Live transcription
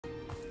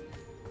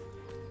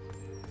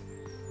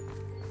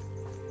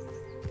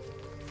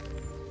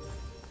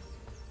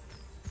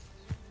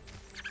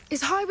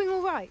Is Highwing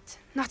all right?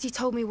 Natty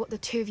told me what the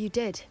two of you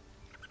did.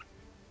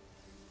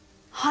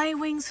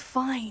 Highwing's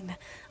fine.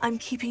 I'm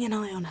keeping an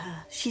eye on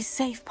her. She's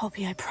safe,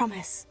 Poppy, I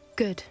promise.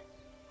 Good.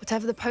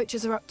 Whatever the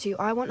poachers are up to,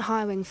 I want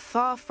Highwing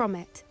far from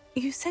it.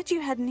 You said you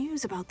had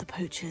news about the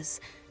poachers,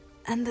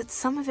 and that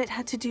some of it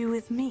had to do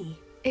with me.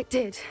 It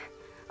did.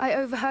 I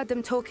overheard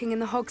them talking in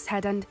the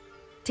Hogshead, and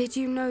did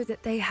you know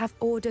that they have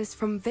orders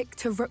from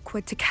Victor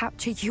Rookwood to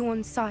capture you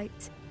on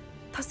sight?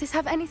 Does this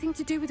have anything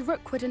to do with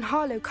Rookwood and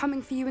Harlow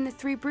coming for you in the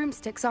Three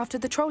Broomsticks after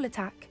the troll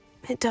attack?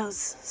 It does,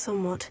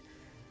 somewhat.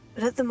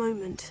 But at the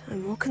moment,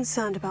 I'm more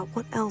concerned about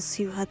what else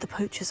you heard the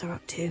poachers are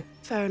up to.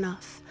 Fair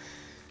enough.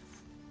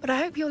 But I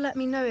hope you'll let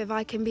me know if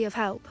I can be of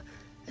help,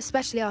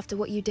 especially after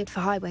what you did for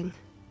Highwing.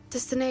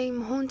 Does the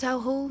name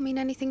Horndale Hall mean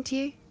anything to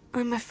you?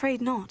 I'm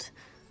afraid not.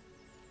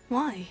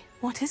 Why?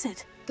 What is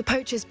it? The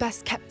poachers'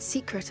 best kept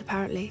secret,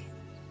 apparently.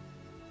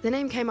 The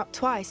name came up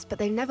twice, but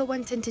they never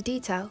went into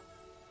detail.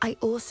 I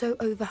also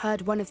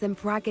overheard one of them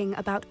bragging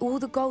about all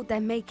the gold they're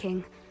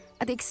making,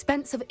 at the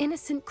expense of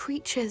innocent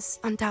creatures,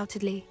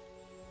 undoubtedly.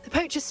 The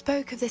poachers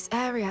spoke of this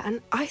area,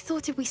 and I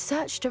thought if we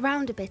searched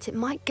around a bit, it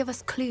might give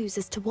us clues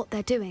as to what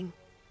they're doing.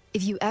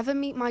 If you ever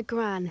meet my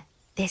gran,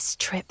 this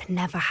trip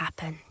never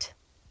happened.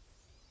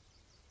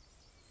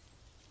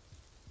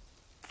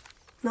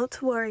 Not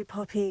to worry,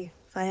 Poppy.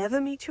 If I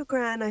ever meet your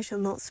gran, I shall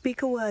not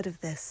speak a word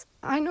of this.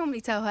 I normally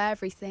tell her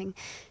everything.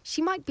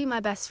 She might be my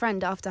best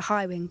friend after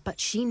Highwing, but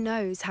she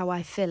knows how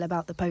I feel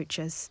about the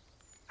poachers.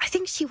 I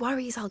think she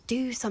worries I'll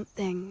do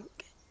something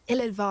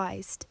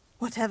ill-advised.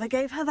 Whatever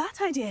gave her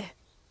that idea?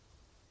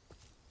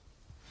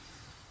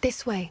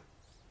 This way.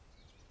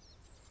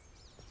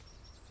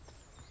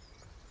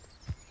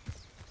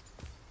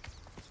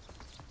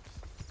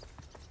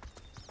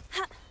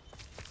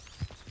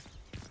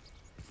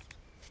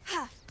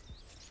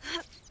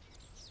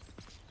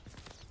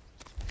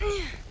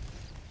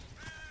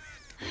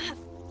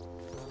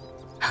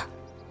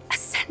 A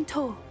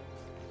centaur.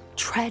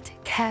 Tread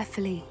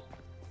carefully.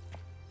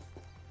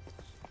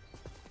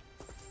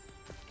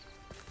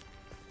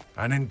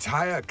 An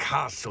entire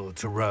castle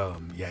to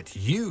roam, yet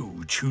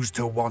you choose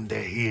to wander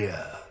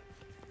here.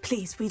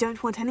 Please, we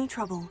don't want any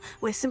trouble.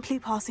 We're simply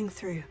passing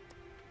through.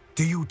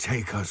 Do you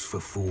take us for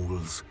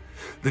fools?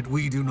 That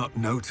we do not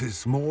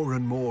notice more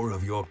and more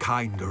of your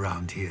kind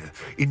around here,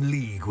 in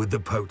league with the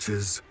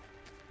poachers?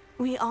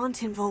 We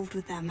aren't involved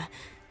with them.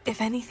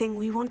 If anything,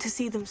 we want to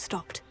see them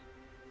stopped.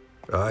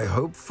 I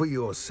hope for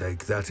your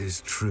sake that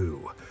is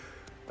true.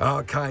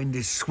 Our kind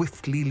is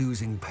swiftly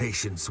losing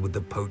patience with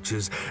the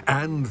poachers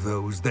and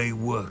those they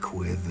work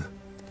with.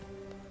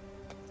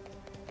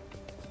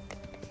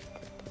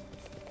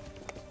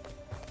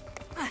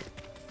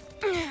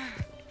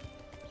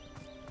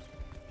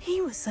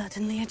 He was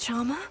certainly a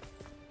charmer.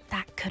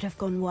 That could have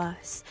gone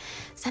worse.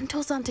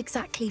 Centaurs aren't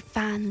exactly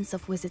fans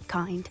of wizard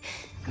kind,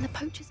 and the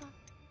poachers aren't.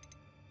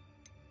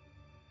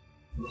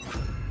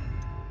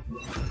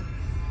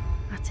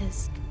 That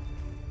is.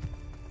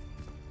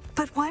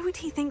 But why would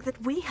he think that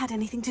we had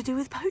anything to do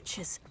with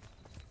poachers?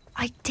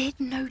 I did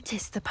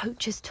notice the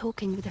poachers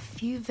talking with a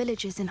few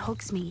villagers in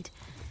Hogsmeade.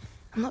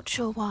 I'm not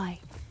sure why.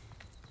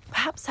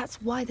 Perhaps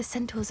that's why the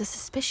centaurs are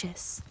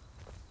suspicious.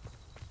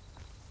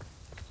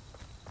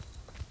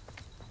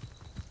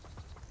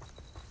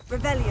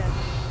 Revelio.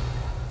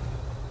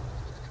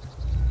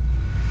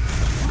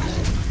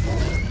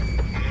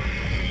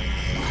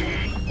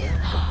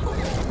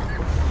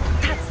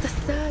 That's the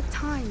third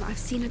time I've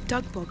seen a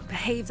dugbog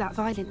behave that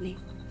violently.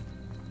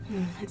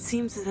 It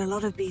seems that a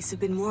lot of beasts have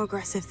been more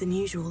aggressive than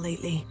usual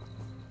lately.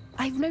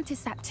 I've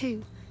noticed that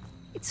too.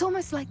 It's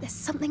almost like there's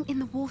something in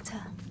the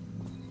water.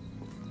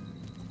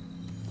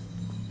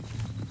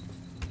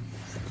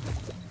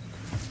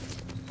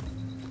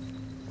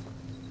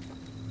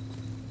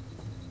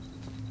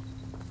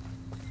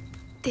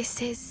 This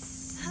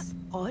is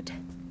odd.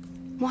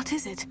 What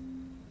is it?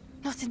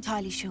 Not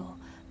entirely sure,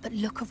 but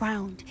look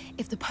around.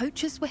 If the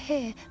poachers were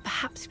here,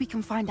 perhaps we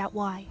can find out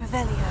why.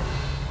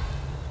 Revelio.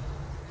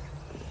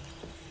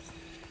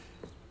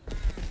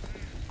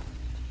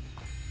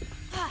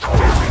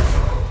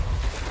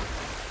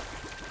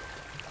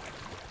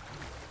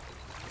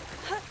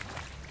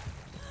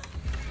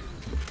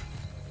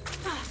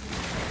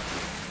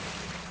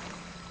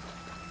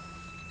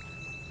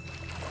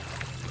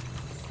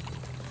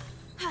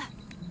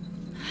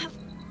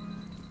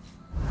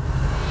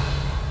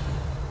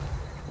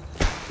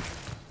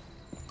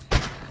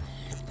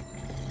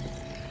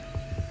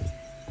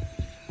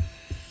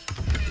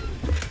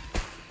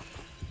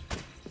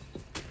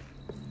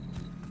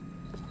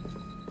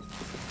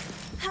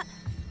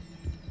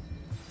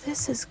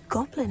 This is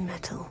goblin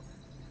metal.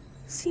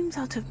 Seems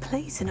out of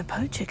place in a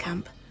poacher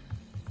camp.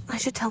 I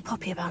should tell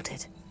Poppy about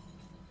it.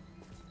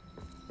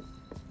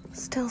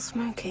 Still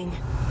smoking.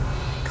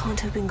 It can't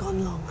have been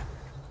gone long.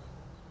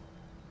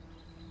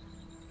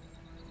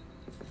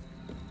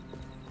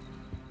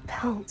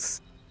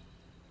 Pelts.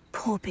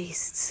 Poor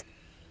beasts.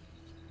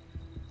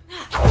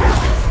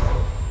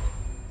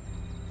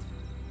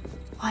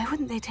 Why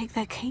wouldn't they take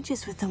their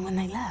cages with them when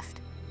they left?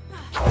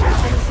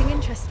 Anything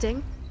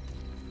interesting?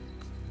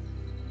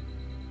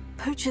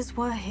 poachers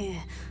were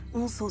here,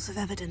 all sorts of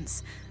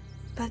evidence.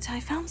 But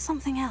I found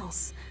something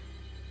else.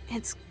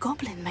 It's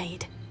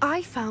goblin-made.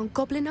 I found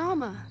goblin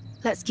armor.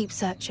 Let's keep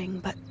searching,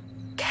 but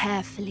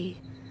carefully.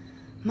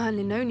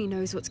 Merlin only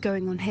knows what's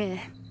going on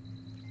here.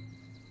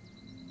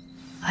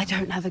 I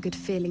don't have a good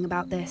feeling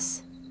about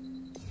this.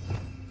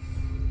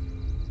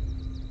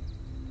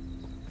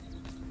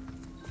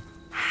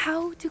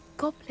 How do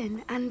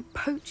goblin and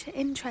poacher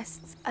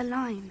interests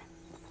align?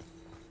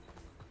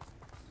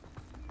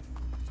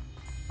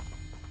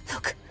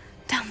 Look,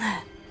 down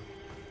there.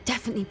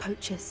 Definitely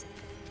poachers.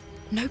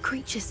 No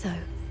creatures,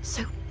 though.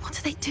 So what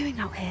are they doing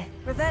out here?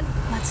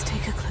 Let's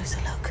take a closer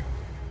look.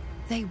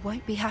 They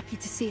won't be happy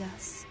to see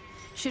us.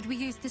 Should we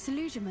use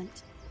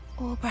disillusionment?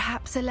 Or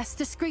perhaps a less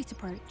discreet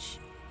approach?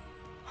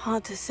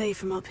 Hard to say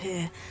from up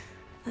here.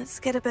 Let's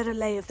get a better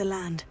lay of the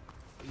land.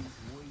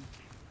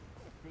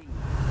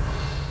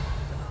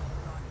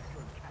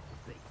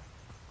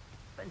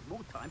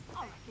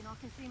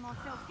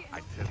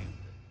 I tell you.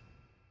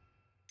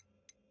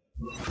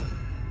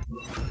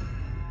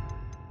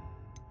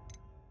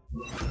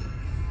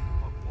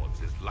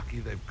 Hogwarts is lucky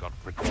they've got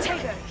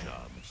protection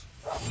charms.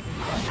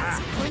 That's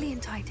a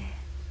brilliant idea.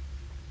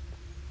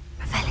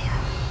 Revelio.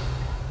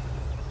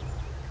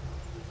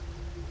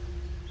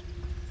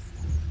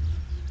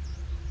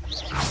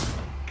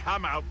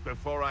 Come out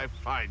before I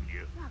find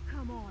you. Oh,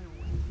 come on,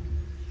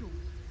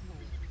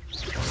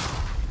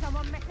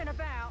 someone messing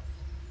about.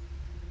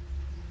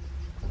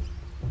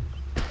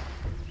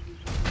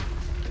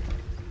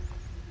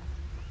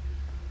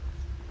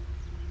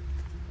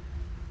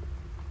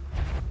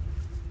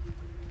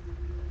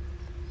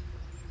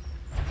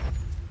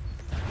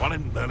 One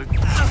in Merlin. No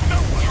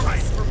one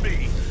right for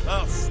me.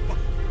 I'll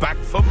back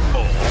for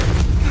more.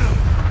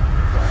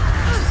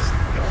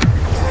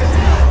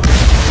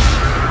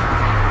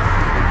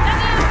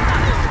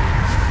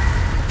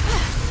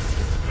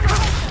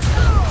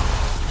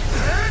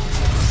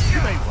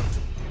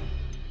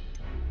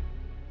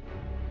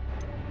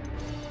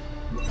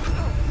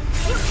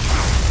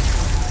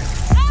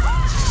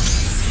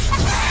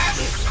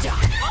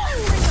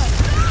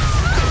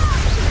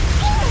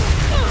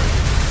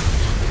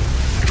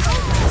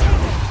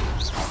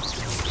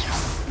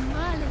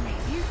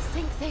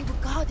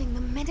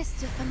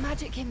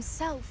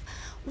 Himself.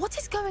 What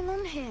is going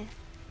on here?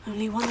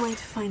 Only one way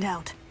to find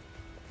out.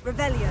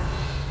 Revelio.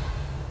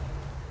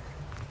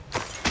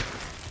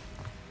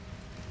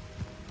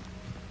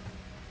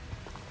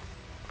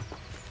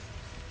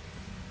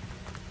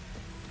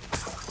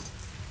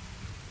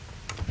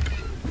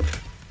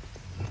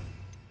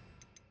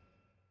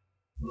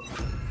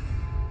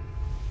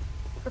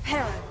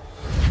 Reparo.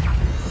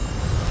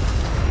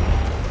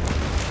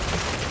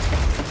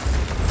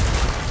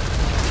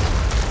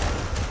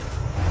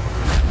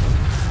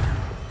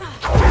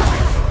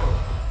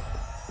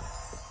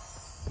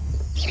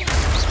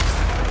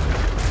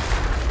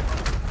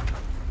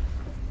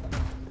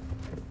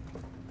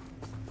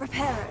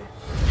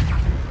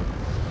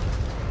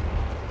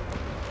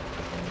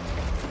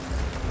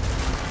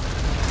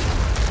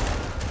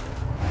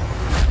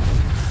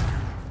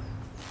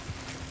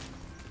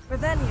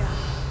 Revelio.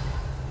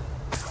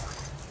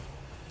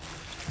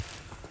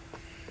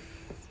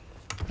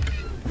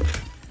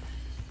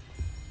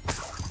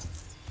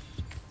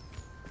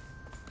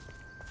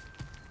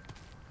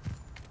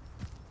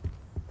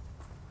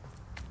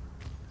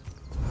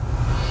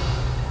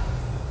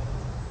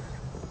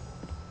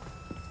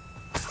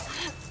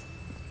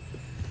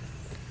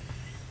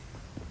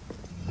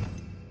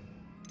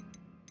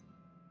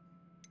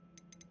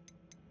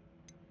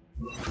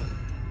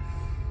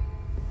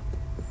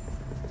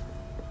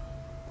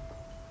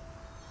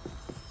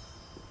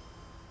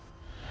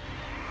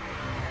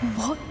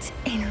 What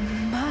in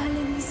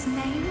Merlin's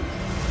name?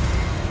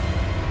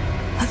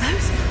 Are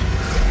those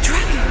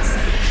dragons?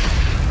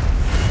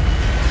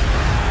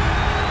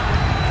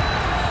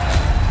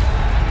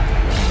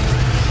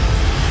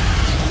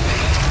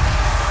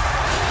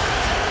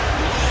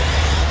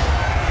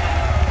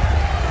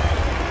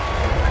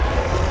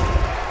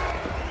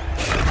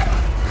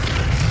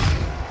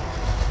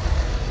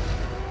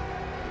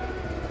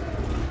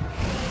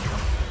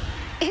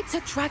 It's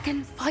a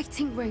dragon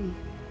fighting ring.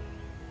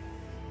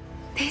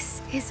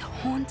 This is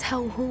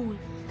Hauntel Hall.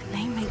 The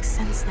name makes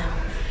sense now.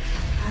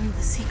 And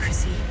the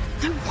secrecy.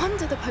 No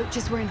wonder the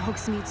poachers were in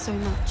Hogsmeade so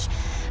much.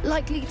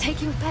 Likely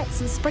taking bets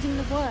and spreading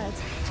the word.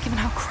 Given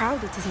how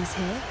crowded it is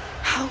here,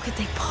 how could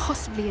they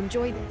possibly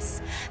enjoy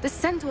this? The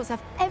centaurs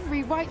have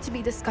every right to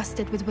be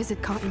disgusted with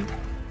wizardkind.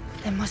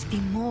 There must be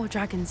more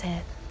dragons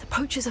here. The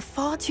poachers are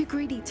far too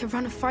greedy to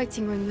run a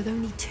fighting ring with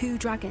only 2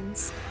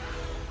 dragons.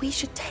 We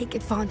should take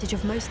advantage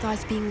of most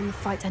eyes being on the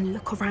fight and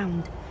look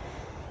around.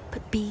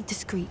 But be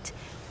discreet.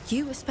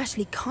 You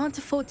especially can't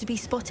afford to be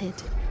spotted.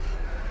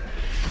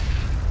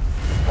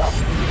 One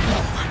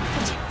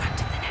foot in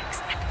front of the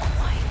next and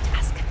quiet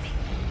as can be.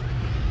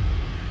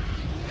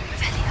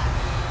 Revelio.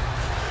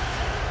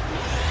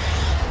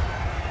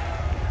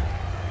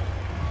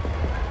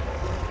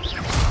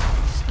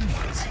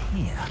 Someone's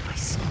here. I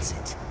sense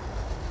it.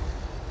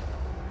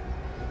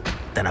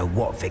 Don't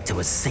know what Victor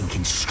was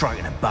thinking,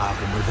 striking a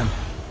bargain with them.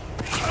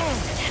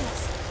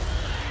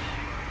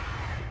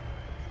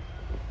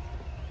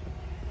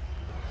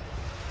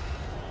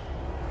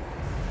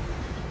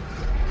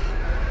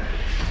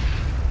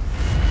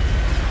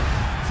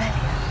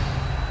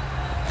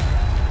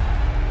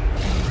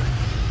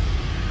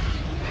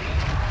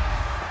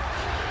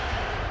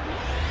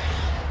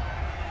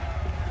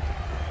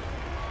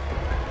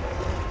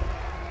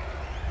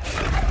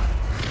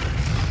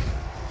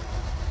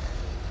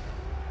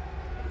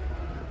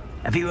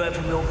 Have you heard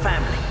from your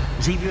family?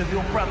 Has either of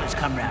your brothers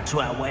come round to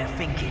our way of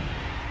thinking?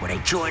 Will they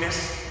join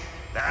us?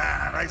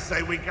 Ah, they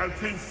say we go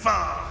too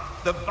far.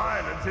 The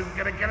violence isn't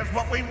going to get us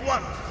what we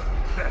want.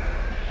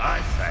 I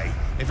say,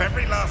 if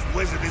every last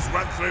wizard is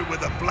run through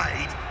with a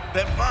blade,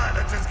 then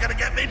violence is going to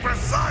get me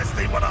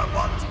precisely what I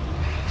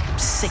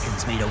want.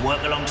 Sickens me to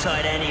work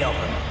alongside any of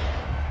them.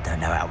 Don't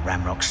know how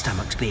Ramrock's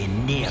stomach's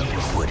being near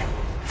Rookwood.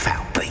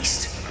 Foul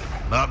beast.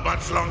 Not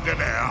much longer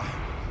now.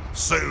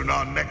 Soon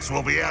our necks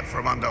will be out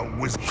from under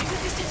wizard.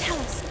 Mr. Tell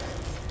us.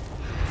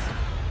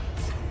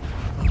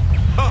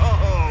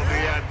 Oh, the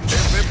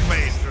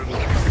anticipation.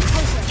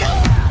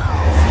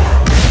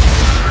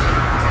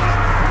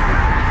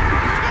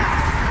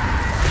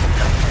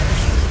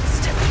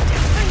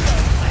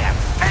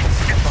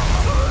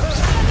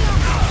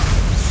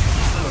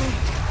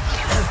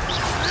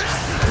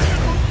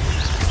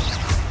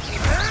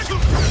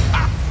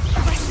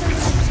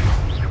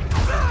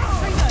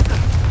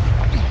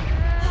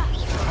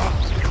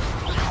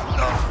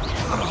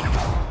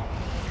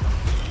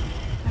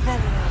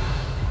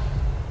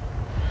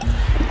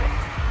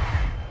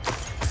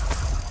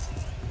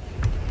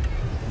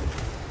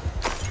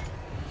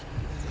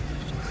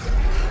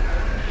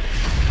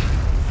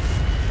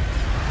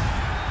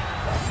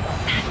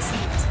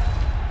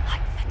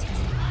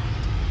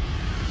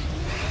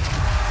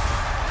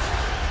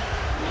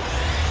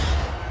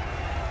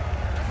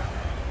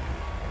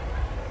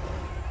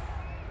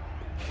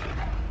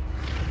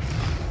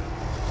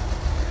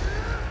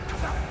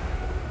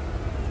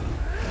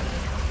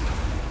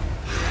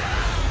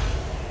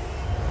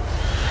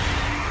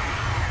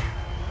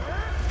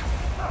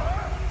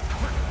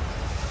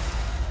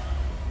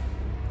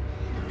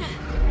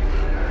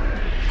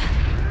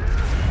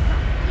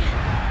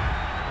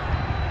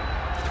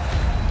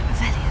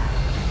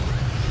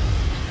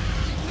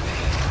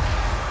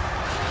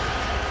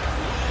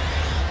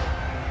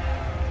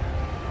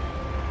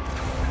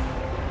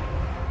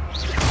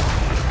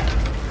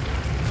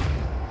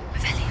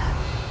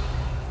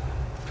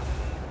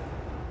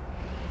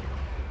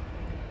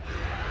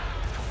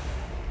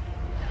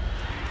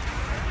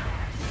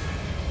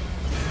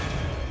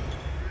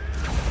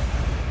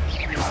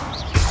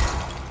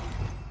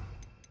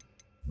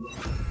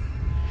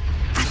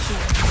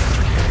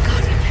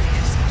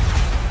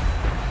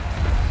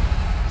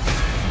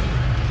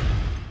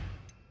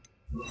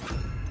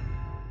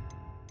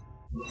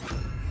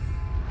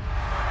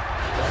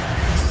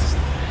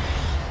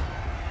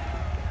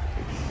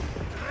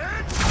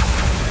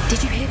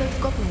 Did you hear those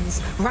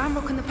goblins?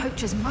 Ramrock and the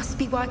poachers must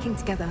be working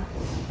together.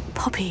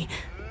 Poppy,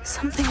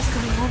 something's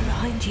going on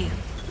behind you.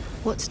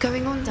 What's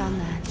going on down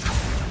there?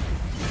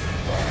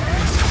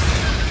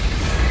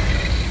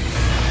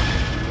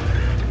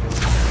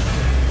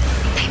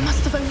 They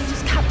must have only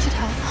just captured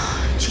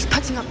her. She's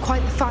putting up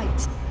quite the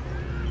fight.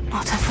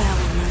 Not a fair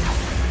one,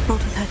 no.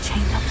 Not with her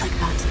chained up like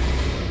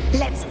that.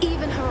 Let's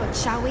even her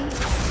odds, shall we?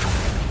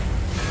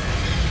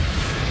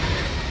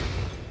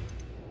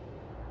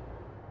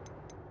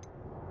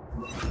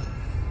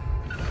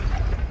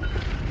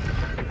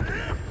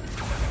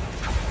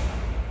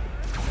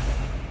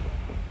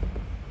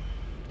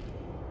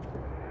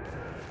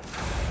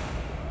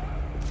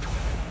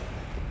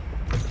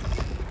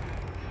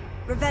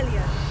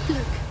 Revelio.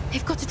 Look,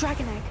 they've got a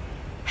dragon egg.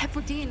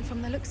 Hebridean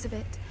from the looks of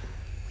it.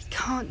 We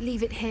can't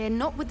leave it here,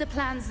 not with the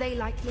plans they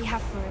likely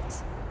have for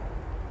it.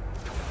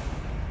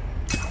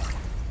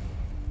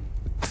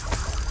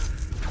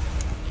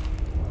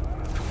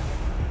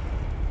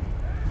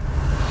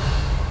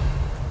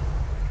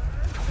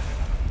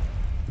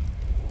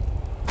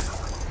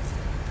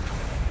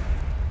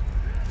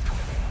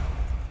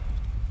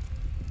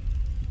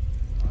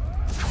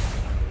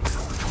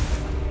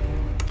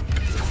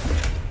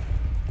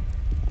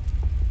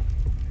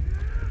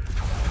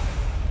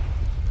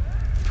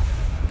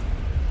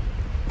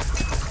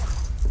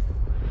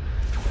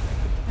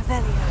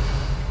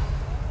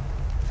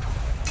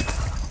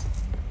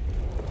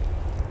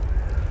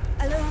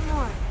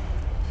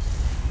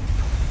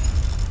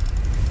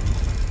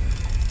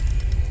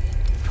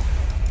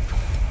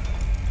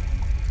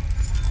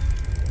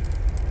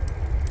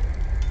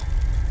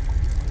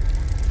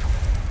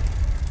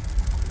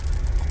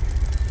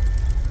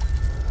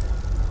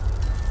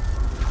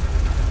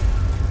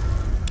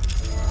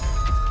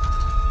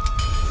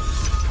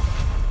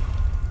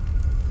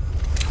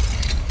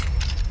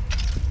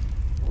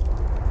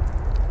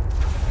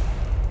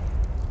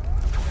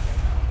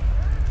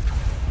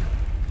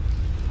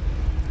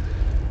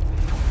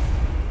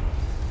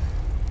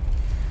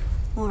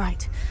 All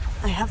right,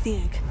 I have the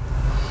egg.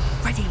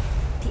 Ready.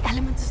 The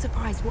element of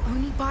surprise will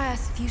only buy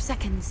us a few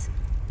seconds.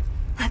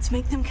 Let's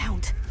make them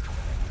count.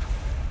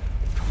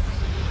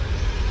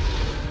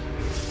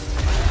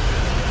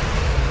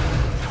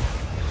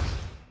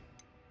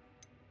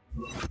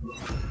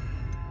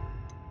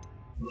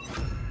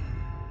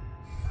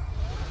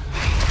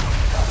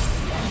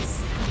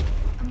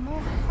 A more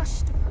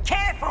hushed approach.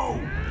 Careful!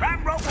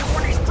 Ramrock will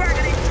want his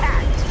dragon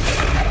intact!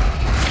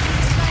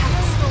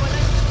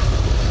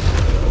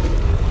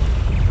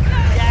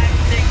 Don't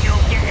think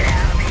you'll get it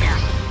out of here!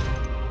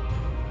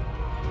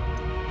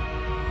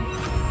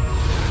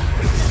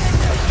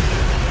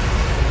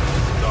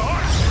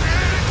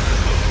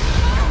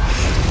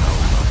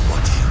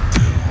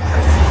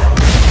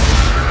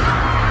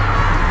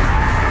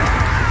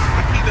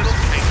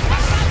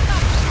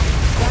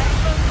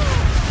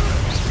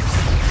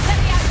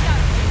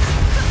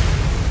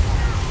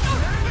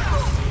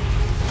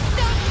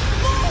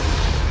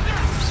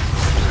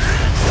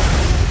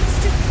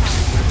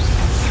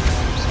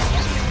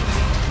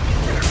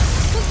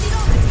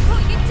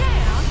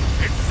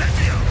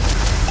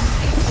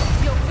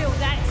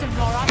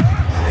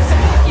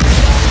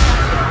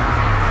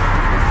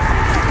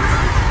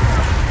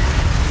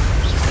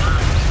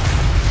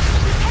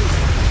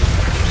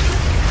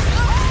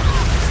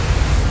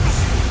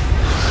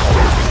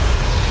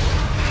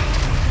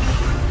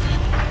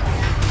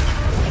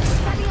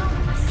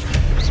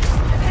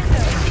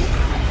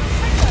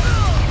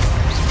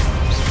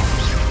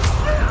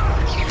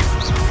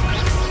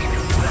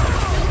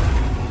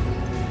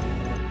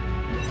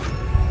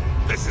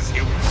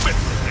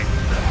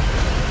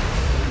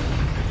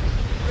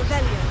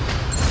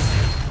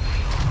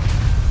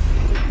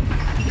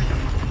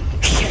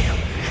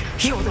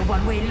 You're the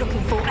one we're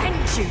looking for, and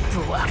you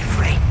brought a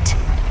friend.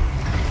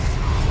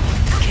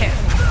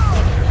 Careful.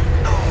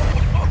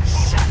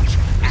 Such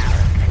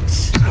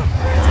arrogance.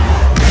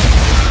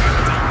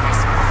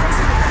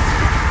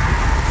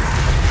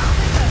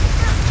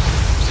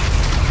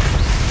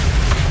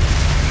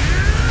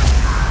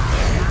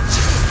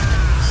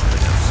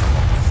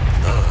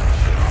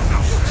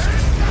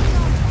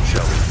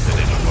 Shall we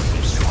finish what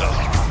we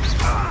start?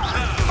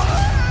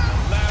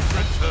 Lab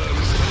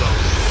returns to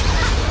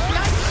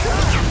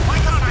Why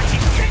can't I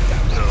hit you?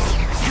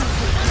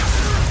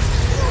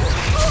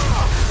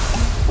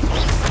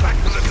 back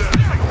to the dirt,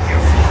 thank you.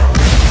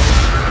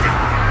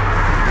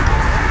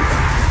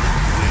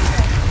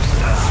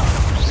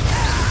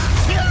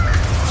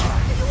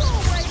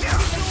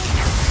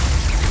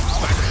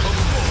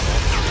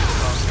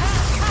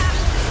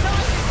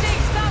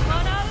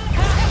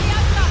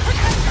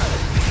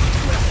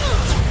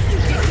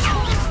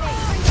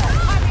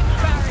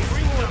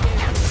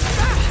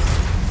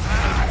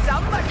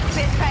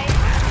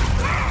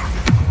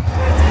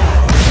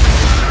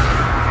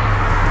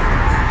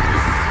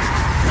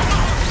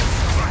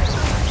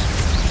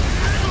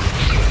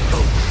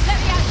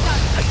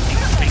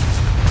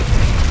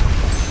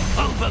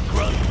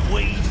 Overgrown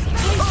weed.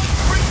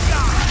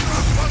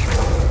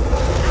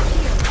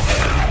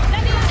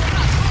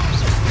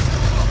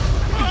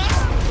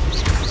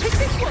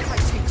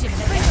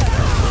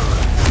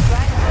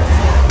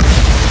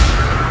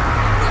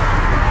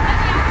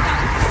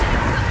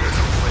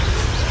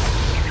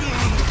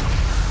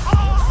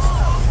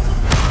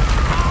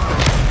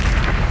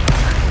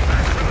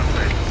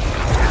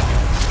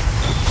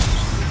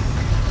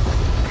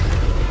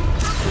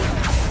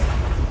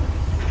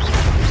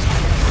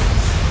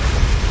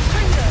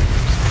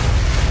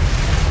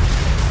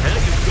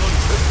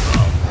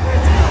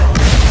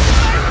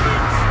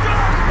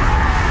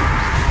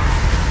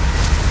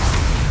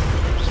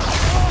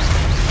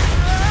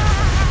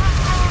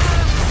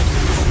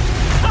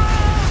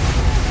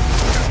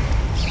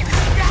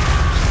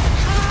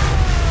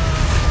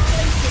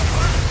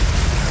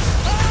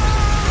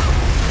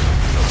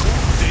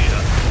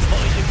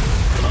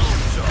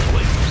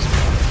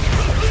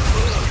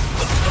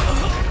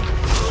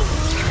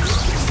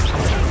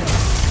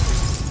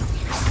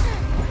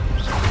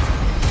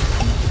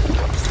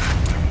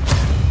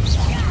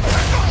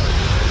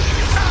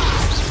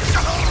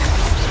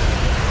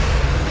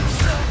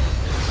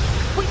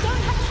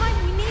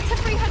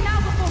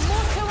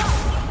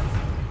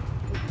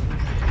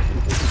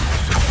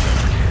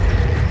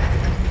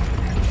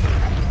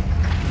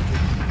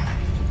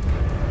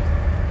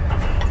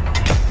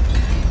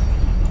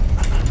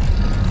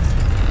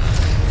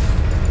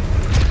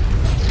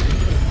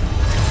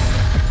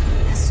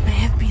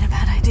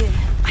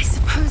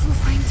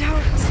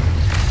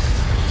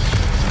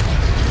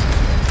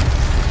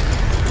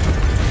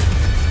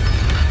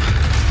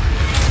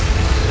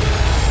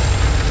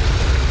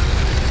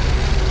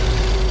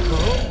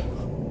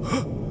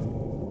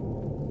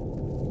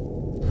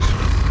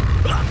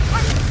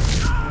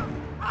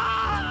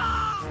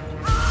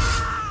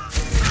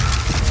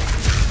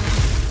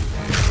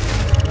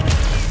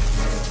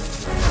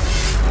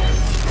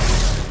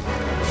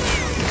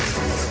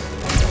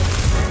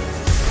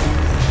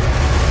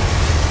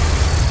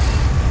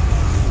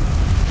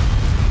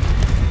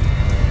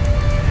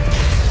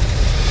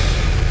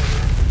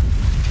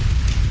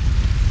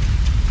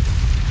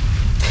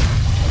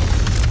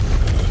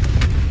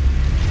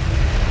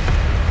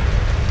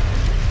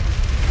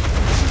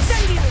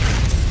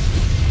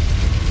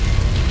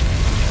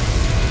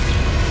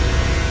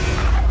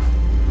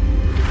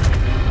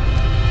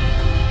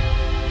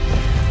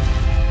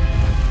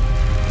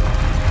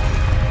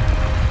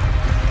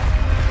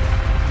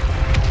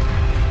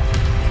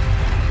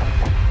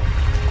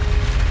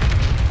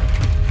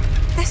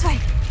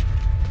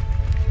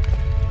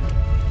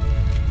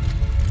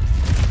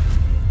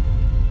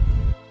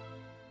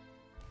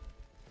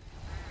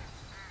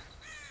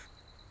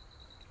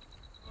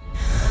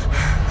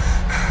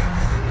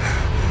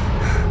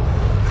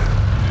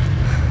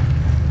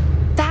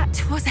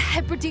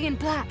 D in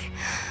black.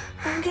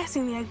 I'm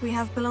guessing the egg we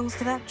have belongs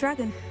to that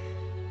dragon.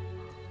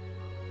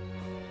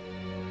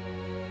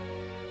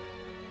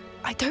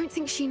 I don't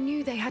think she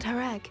knew they had her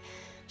egg.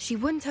 She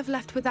wouldn't have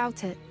left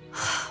without it.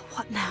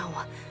 What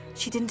now?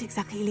 She didn't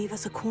exactly leave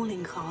us a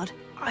calling card.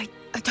 I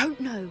don't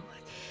know.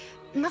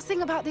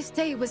 Nothing about this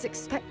day was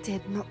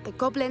expected. Not the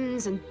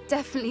goblins, and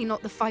definitely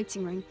not the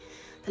fighting ring.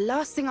 The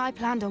last thing I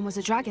planned on was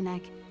a dragon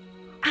egg.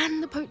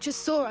 And the poachers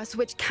saw us,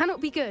 which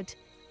cannot be good.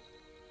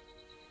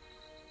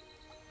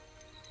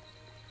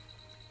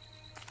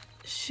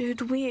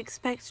 Should we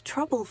expect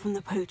trouble from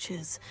the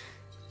poachers,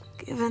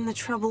 given the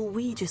trouble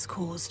we just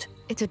caused?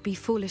 It'd be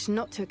foolish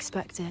not to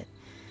expect it.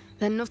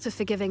 They're not a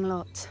forgiving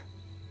lot.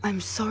 I'm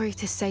sorry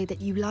to say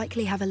that you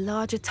likely have a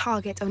larger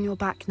target on your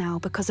back now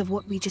because of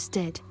what we just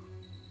did.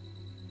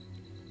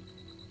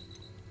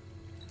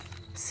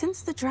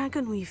 Since the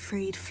dragon we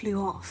freed flew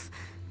off,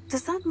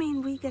 does that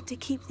mean we get to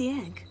keep the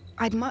egg?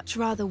 I'd much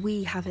rather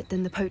we have it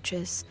than the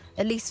poachers,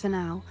 at least for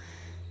now.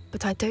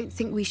 But I don't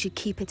think we should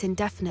keep it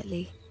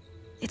indefinitely.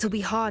 It'll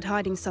be hard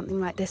hiding something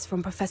like this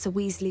from Professor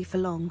Weasley for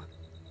long.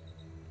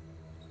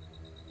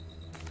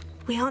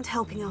 We aren't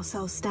helping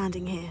ourselves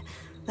standing here.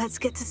 Let's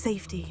get to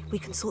safety. We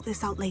can sort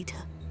this out later.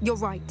 You're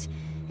right.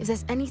 If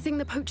there's anything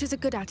the poachers are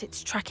good at,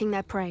 it's tracking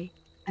their prey.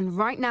 And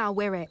right now,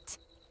 we're it.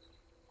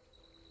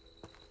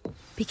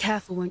 Be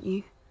careful, won't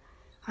you?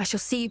 I shall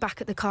see you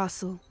back at the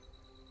castle.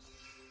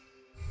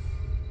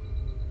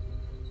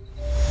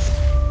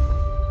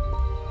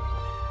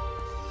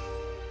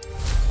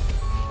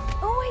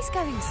 Always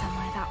going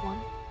somewhere, that one.